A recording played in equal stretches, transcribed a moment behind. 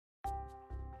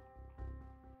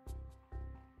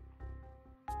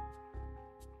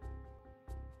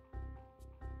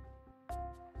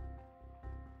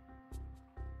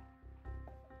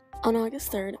On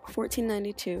August 3,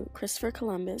 1492, Christopher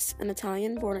Columbus, an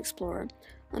Italian-born explorer,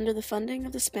 under the funding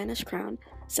of the Spanish crown,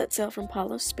 set sail from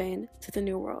Palos, Spain, to the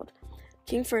New World.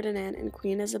 King Ferdinand and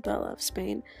Queen Isabella of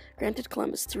Spain granted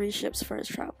Columbus 3 ships for his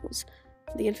travels,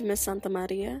 the infamous Santa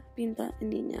Maria, Pinta, and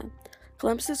Nina.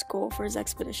 Columbus's goal for his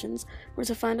expeditions were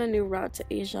to find a new route to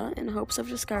Asia in hopes of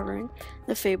discovering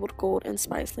the fabled gold and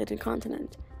spice-laden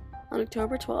continent. On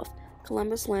October 12th,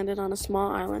 Columbus landed on a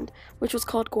small island, which was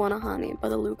called Guanahani by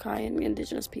the Lucayan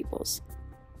indigenous peoples,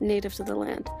 native to the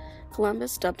land.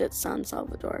 Columbus dubbed it San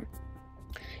Salvador.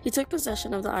 He took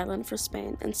possession of the island for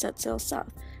Spain and set sail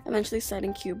south, eventually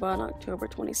sighting Cuba on October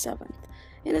 27th.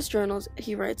 In his journals,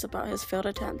 he writes about his failed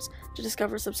attempts to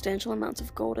discover substantial amounts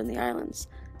of gold in the islands.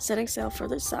 Setting sail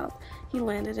further south, he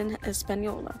landed in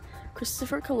Hispaniola.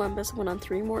 Christopher Columbus went on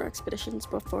 3 more expeditions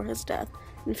before his death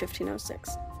in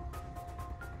 1506.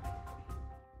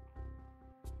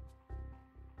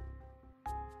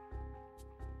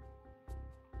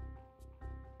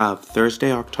 Of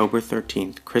Thursday, October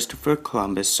 13th, Christopher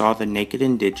Columbus saw the naked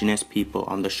indigenous people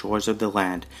on the shores of the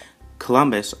land.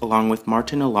 Columbus, along with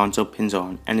Martin Alonso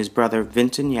Pinzon and his brother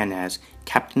Vincent Yanez,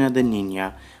 captain of the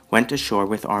Nina, went ashore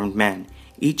with armed men,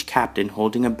 each captain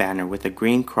holding a banner with a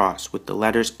green cross with the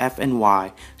letters F and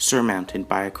Y surmounted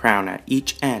by a crown at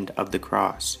each end of the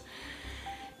cross.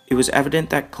 It was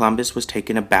evident that Columbus was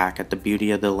taken aback at the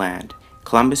beauty of the land.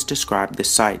 Columbus described the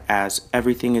sight as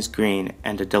everything is green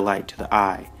and a delight to the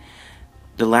eye.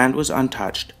 The land was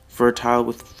untouched, fertile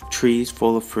with trees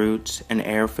full of fruits and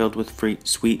air filled with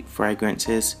sweet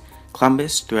fragrances.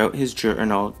 Columbus, throughout his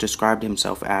journal, described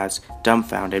himself as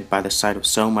dumbfounded by the sight of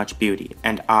so much beauty,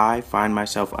 and I find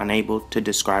myself unable to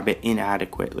describe it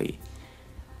inadequately.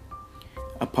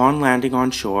 Upon landing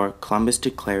on shore, Columbus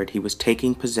declared he was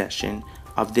taking possession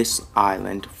of this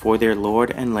island for their lord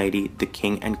and lady, the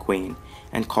king and queen,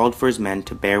 and called for his men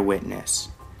to bear witness.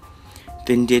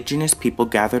 The indigenous people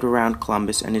gathered around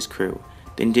Columbus and his crew.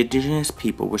 The indigenous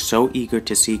people were so eager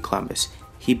to see Columbus,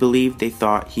 he believed they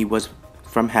thought he was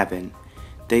from heaven.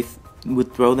 They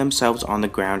would throw themselves on the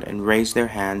ground and raise their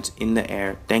hands in the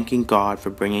air, thanking God for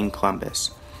bringing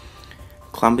Columbus.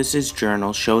 Columbus's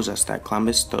journal shows us that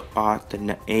Columbus thought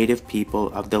the native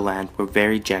people of the land were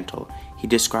very gentle. He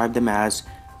described them as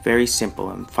very simple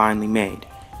and finely made.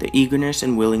 The eagerness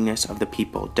and willingness of the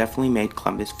people definitely made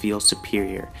Columbus feel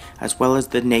superior, as well as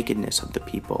the nakedness of the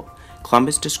people.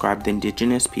 Columbus described the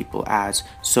indigenous people as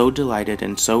so delighted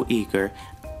and so eager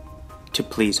to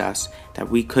please us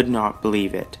that we could not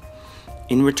believe it.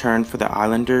 In return for the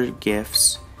islander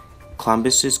gifts,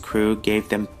 Columbus's crew gave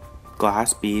them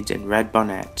glass beads and red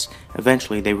bonnets.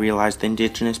 Eventually, they realized the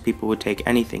indigenous people would take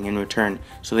anything in return,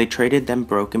 so they traded them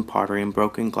broken pottery and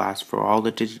broken glass for all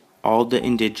the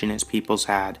indigenous peoples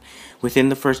had. Within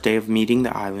the first day of meeting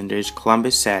the islanders,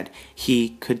 Columbus said he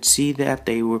could see that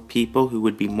they were people who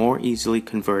would be more easily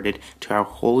converted to our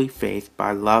holy faith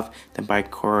by love than by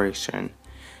coercion.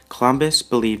 Columbus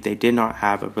believed they did not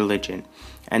have a religion,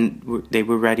 and they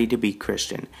were ready to be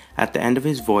Christian. At the end of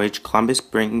his voyage, Columbus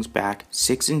brings back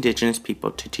 6 indigenous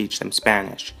people to teach them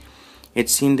Spanish. It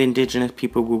seemed the indigenous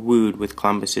people were wooed with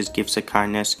Columbus's gifts of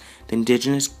kindness. The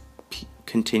indigenous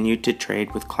continued to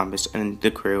trade with Columbus and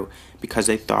the crew because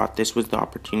they thought this was the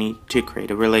opportunity to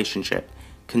create a relationship,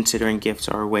 considering gifts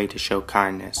are a way to show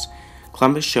kindness.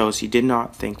 Columbus shows he did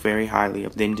not think very highly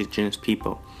of the indigenous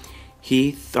people.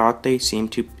 He thought they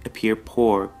seemed to appear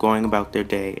poor, going about their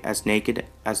day, as naked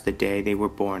as the day they were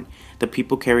born. The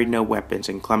people carried no weapons,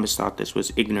 and Columbus thought this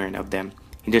was ignorant of them.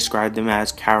 He described them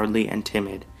as cowardly and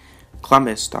timid.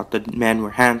 Columbus thought the men were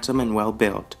handsome and well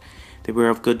built. They were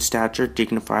of good stature,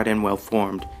 dignified, and well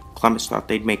formed. Columbus thought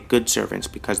they'd make good servants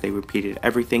because they repeated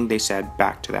everything they said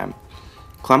back to them.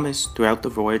 Columbus, throughout the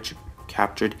voyage,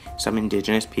 captured some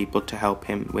indigenous people to help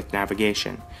him with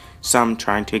navigation, some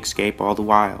trying to escape all the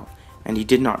while, and he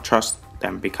did not trust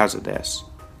them because of this.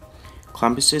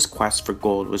 Columbus's quest for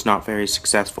gold was not very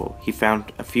successful. He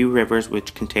found a few rivers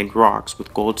which contained rocks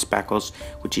with gold speckles,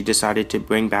 which he decided to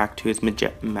bring back to his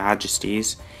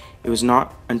majesties. It was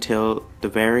not until the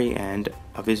very end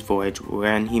of his voyage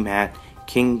when he met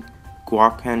King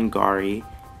Guacangari,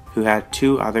 who had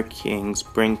 2 other kings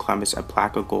bring Columbus a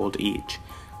plaque of gold each.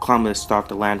 Columbus thought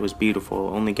the land was beautiful,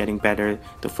 only getting better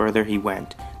the further he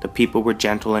went. The people were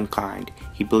gentle and kind.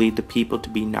 He believed the people to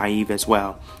be naive as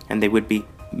well, and they would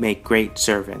make great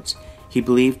servants. He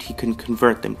believed he could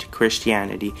convert them to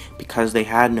Christianity because they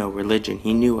had no religion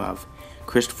he knew of.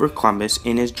 Christopher Columbus,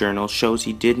 in his journal, shows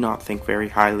he did not think very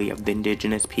highly of the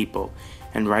indigenous people,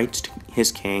 and writes to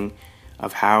his king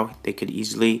of how they could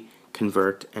easily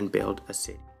convert and build a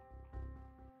city.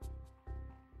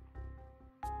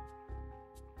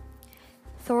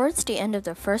 Towards the end of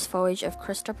the first voyage of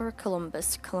Christopher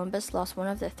Columbus, Columbus lost one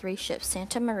of the 3 ships,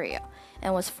 Santa Maria,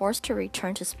 and was forced to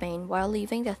return to Spain while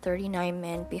leaving the 39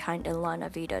 men behind in La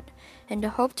Navidad, in the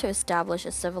hope to establish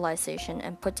a civilization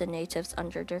and put the natives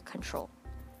under their control.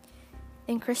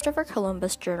 In Christopher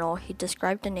Columbus' journal, he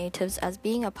described the natives as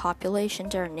being a population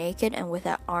that are naked and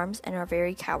without arms and are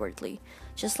very cowardly,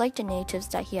 just like the natives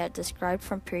that he had described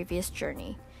from previous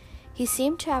journey. He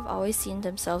seemed to have always seen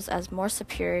themselves as more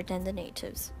superior than the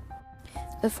natives.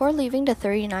 Before leaving the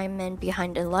 39 men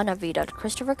behind in La Navidad,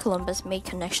 Christopher Columbus made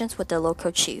connections with the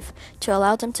local chief to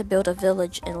allow them to build a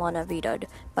village in La Navidad.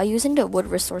 By using the wood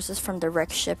resources from the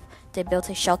wrecked ship, they built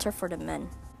a shelter for the men.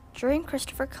 During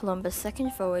Christopher Columbus'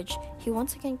 second voyage, he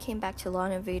once again came back to La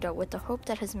Navidad with the hope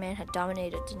that his men had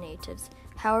dominated the natives.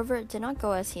 However, it did not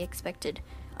go as he expected.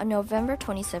 On November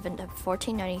 27,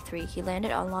 1493, he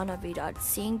landed on La Navidad,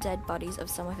 seeing dead bodies of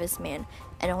some of his men,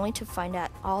 and only to find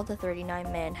out all the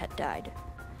 39 men had died.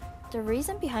 The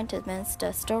reason behind his men's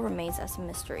death still remains as a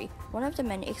mystery, one of the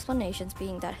many explanations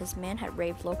being that his men had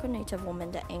raped local native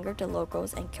women that angered the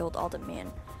locals and killed all the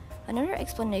men. Another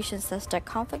explanation says that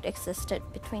conflict existed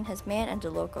between his men and the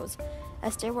locals,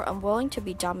 as they were unwilling to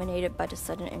be dominated by the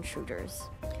sudden intruders.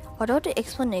 Although the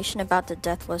explanation about the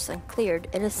death was unclear,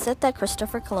 it is said that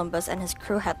Christopher Columbus and his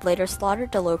crew had later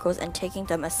slaughtered the locals and taken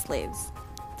them as slaves.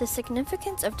 The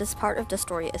significance of this part of the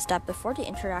story is that before the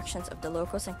interactions of the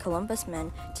locals and Columbus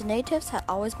men, the natives had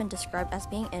always been described as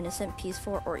being innocent,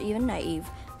 peaceful, or even naive.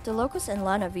 The locals in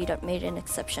La Navidad made an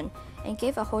exception and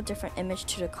gave a whole different image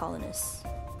to the colonists.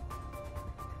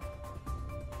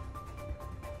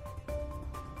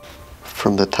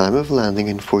 From the time of landing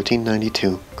in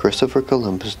 1492, Christopher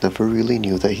Columbus never really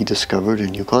knew that he discovered a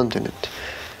new continent.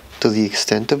 To the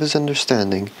extent of his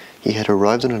understanding, he had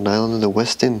arrived on an island in the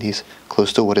West Indies,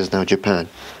 close to what is now Japan,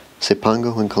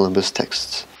 Cipango in Columbus'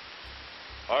 texts.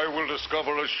 I will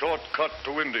discover a shortcut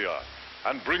to India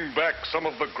and bring back some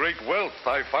of the great wealth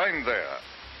I find there.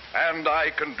 And I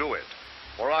can do it,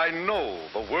 for I know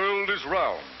the world is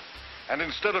round. And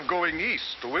instead of going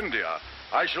east to India,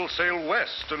 I shall sail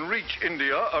west and reach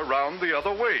India around the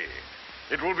other way.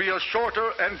 It will be a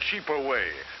shorter and cheaper way,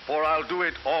 for I'll do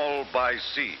it all by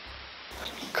sea.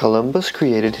 Columbus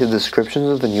created his descriptions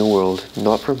of the New World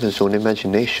not from his own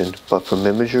imagination, but from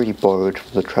imagery he borrowed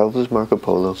from the travels of Marco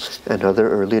Polo and other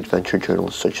early adventure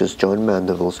journals such as John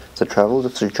Mandeville's The Travels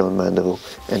of Sir John Mandeville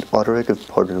and Odoric of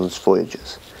Pordenon's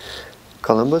Voyages.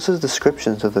 Columbus's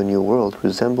descriptions of the New World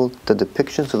resembled the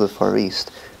depictions of the Far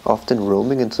East, often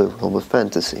roaming into the realm of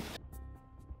fantasy.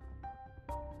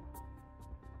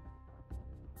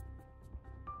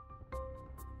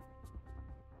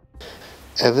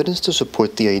 Evidence to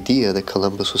support the idea that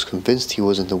Columbus was convinced he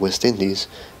was in the West Indies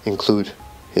include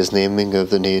his naming of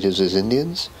the natives as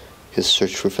Indians, his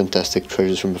search for fantastic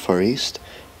treasures from the Far East,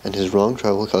 and his wrong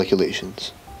travel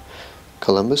calculations.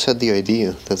 Columbus had the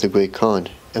idea that the Great Khan,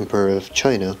 Emperor of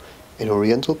China, and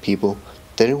Oriental people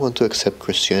didn't want to accept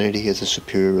Christianity as a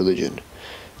superior religion.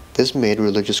 This made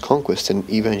religious conquest and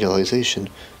evangelization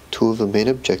two of the main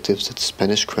objectives that the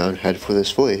Spanish crown had for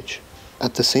this voyage.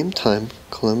 At the same time,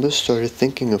 Columbus started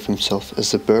thinking of himself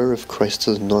as the bearer of Christ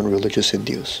to the non-religious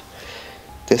Indios.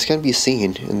 This can be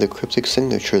seen in the cryptic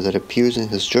signature that appears in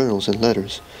his journals and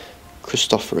letters,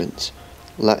 Christophorins,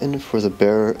 Latin for the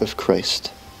bearer of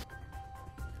Christ.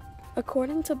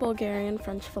 According to Bulgarian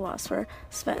French philosopher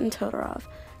Svetlana Todorov,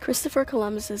 Christopher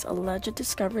Columbus's alleged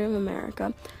discovery of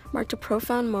America marked a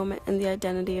profound moment in the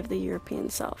identity of the European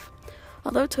self.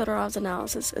 Although Todorov's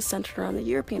analysis is centered around the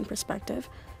European perspective,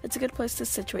 it's a good place to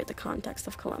situate the context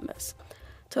of Columbus.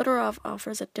 Todorov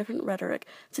offers a different rhetoric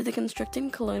to the constricting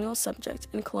colonial subject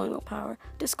and colonial power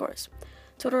discourse.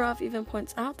 Todorov even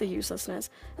points out the uselessness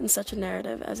in such a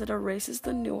narrative as it erases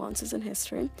the nuances in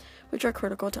history which are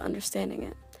critical to understanding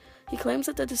it. He claims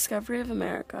that the discovery of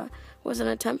America was an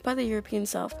attempt by the European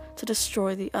self to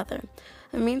destroy the other,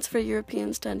 a means for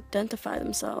Europeans to identify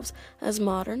themselves as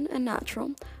modern and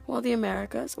natural, while the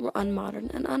Americas were unmodern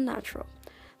and unnatural.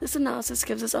 This analysis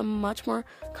gives us a much more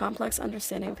complex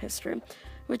understanding of history,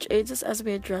 which aids us as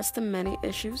we address the many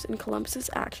issues in Columbus's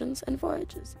actions and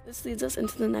voyages. This leads us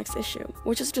into the next issue,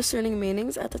 which is discerning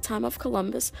meanings at the time of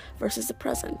Columbus versus the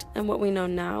present, and what we know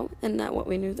now and not what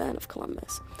we knew then of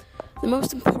Columbus. The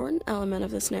most important element of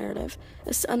this narrative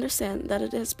is to understand that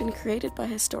it has been created by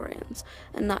historians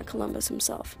and not Columbus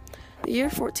himself. The year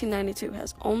 1492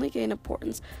 has only gained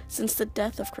importance since the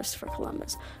death of Christopher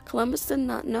Columbus. Columbus did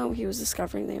not know he was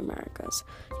discovering the Americas.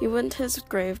 He went to his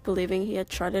grave believing he had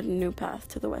charted a new path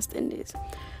to the West Indies.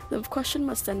 The question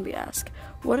must then be asked,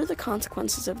 what are the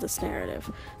consequences of this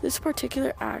narrative? This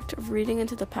particular act of reading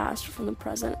into the past from the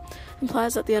present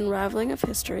implies that the unraveling of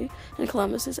history and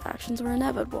Columbus's actions were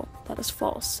inevitable. That is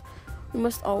false. We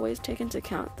must always take into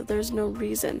account that there is no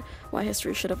reason why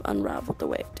history should have unraveled the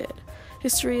way it did.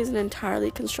 History is an entirely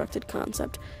constructed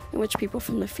concept in which people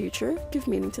from the future give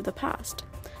meaning to the past.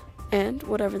 And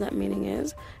whatever that meaning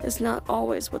is not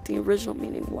always what the original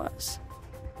meaning was.